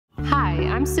Hi,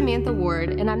 I'm Samantha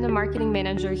Ward, and I'm the marketing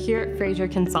manager here at Frazer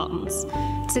Consultants.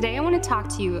 Today I want to talk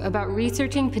to you about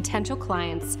researching potential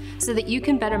clients so that you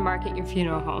can better market your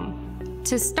funeral home.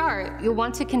 To start, you'll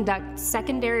want to conduct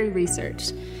secondary research.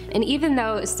 And even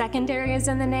though secondary is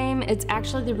in the name, it's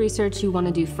actually the research you want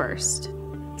to do first.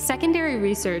 Secondary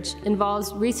research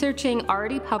involves researching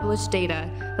already published data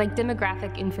like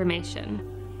demographic information.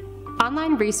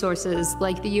 Online resources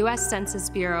like the U.S. Census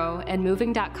Bureau and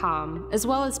Moving.com, as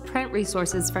well as print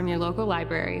resources from your local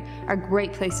library, are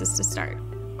great places to start.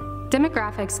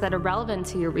 Demographics that are relevant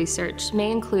to your research may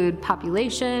include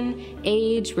population,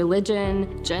 age,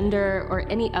 religion, gender, or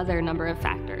any other number of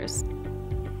factors.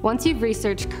 Once you've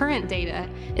researched current data,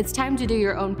 it's time to do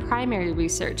your own primary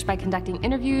research by conducting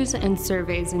interviews and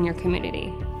surveys in your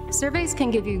community. Surveys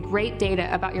can give you great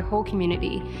data about your whole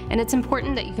community, and it's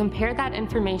important that you compare that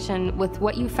information with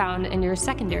what you found in your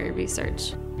secondary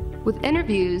research. With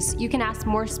interviews, you can ask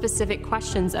more specific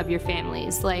questions of your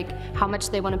families, like how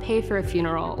much they want to pay for a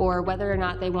funeral or whether or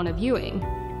not they want a viewing.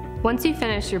 Once you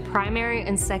finish your primary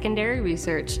and secondary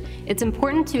research, it's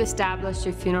important to establish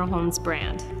your funeral home's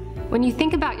brand. When you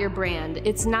think about your brand,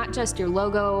 it's not just your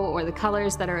logo or the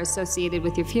colors that are associated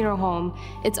with your funeral home,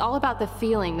 it's all about the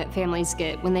feeling that families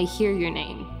get when they hear your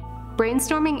name.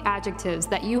 Brainstorming adjectives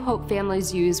that you hope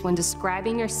families use when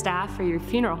describing your staff or your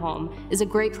funeral home is a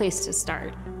great place to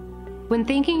start. When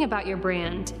thinking about your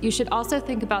brand, you should also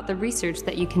think about the research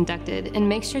that you conducted and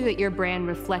make sure that your brand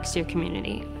reflects your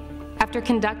community. After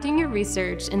conducting your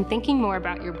research and thinking more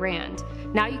about your brand,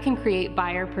 now you can create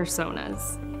buyer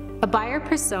personas. A buyer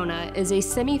persona is a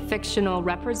semi-fictional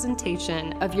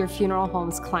representation of your funeral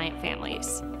home's client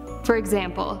families. For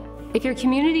example, if your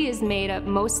community is made up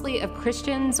mostly of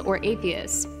Christians or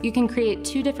atheists, you can create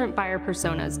two different buyer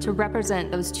personas to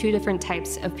represent those two different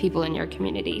types of people in your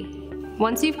community.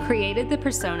 Once you've created the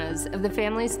personas of the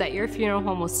families that your funeral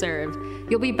home will serve,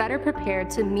 you'll be better prepared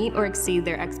to meet or exceed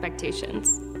their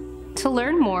expectations. To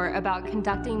learn more about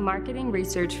conducting marketing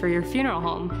research for your funeral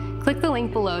home, click the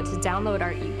link below to download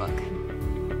our ebook.